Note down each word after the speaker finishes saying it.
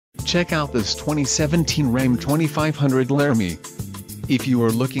Check out this 2017 Ram 2500 Laramie. If you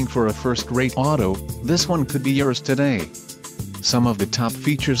are looking for a first-rate auto, this one could be yours today. Some of the top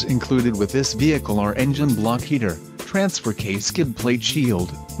features included with this vehicle are engine block heater, transfer case skid plate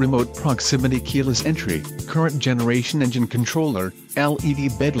shield, remote proximity keyless entry, current generation engine controller,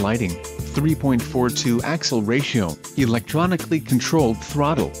 LED bed lighting, 3.42 axle ratio, electronically controlled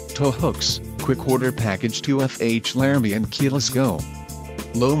throttle, tow hooks, quick order package 2FH Laramie and keyless go.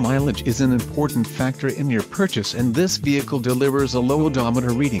 Low mileage is an important factor in your purchase, and this vehicle delivers a low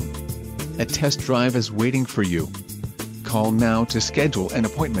odometer reading. A test drive is waiting for you. Call now to schedule an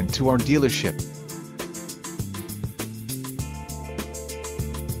appointment to our dealership.